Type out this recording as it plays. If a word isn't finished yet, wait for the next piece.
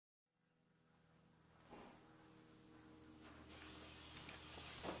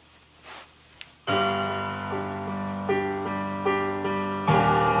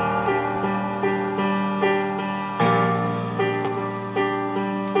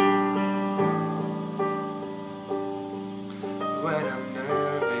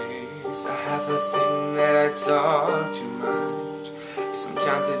talk too much.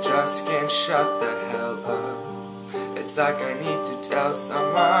 Sometimes I just can't shut the hell up. It's like I need to tell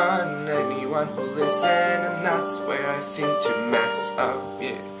someone, anyone will listen, and that's where I seem to mess up,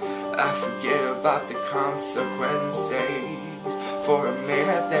 yeah. I forget about the consequences. For a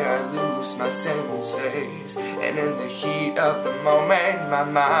minute there I lose my senses, and in the heat of the moment my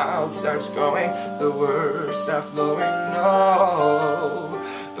mouth starts going, the words start flowing, no.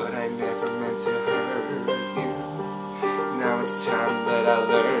 But I never meant to hurt you. Now it's time that I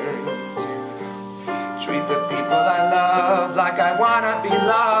learn to treat the people I love like I wanna be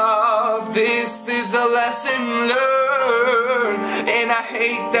loved. This is a lesson learned, and I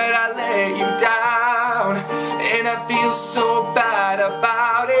hate that I let you down, and I feel so bad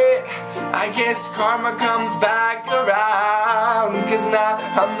about it. I guess karma comes back around, 'cause now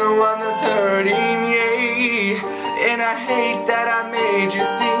I'm the one that's hurting, yeah. And I hate that I made you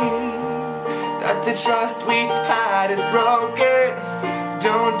think that the trust we had is broken.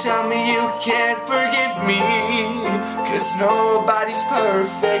 Don't tell me you can't forgive me, 'cause nobody's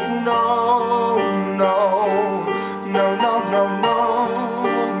perfect, no, no, no, no, no, no,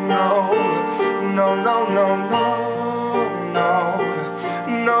 no, no, no, no, no,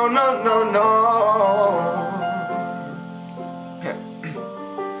 no, no, no, no.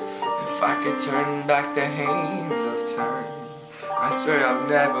 If I could turn back the hands of time, I swear I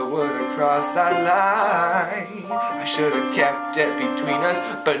never would have crossed that line. I should have kept it between us,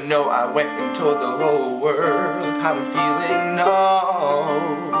 but no, I went and told the whole world how I'm feeling,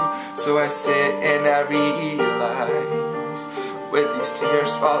 no. So I sit and I realize, with these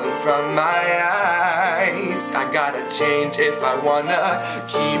tears falling from my eyes, I gotta change if I wanna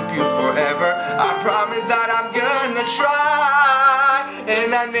keep you forever. I promise that I'm gonna try,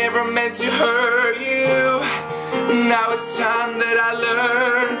 and I never meant to hurt you. Now it's time that I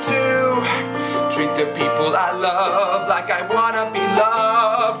learn to treat the people I love like I wanna be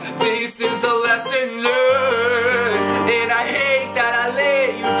loved. This is the lesson learned, and I hate that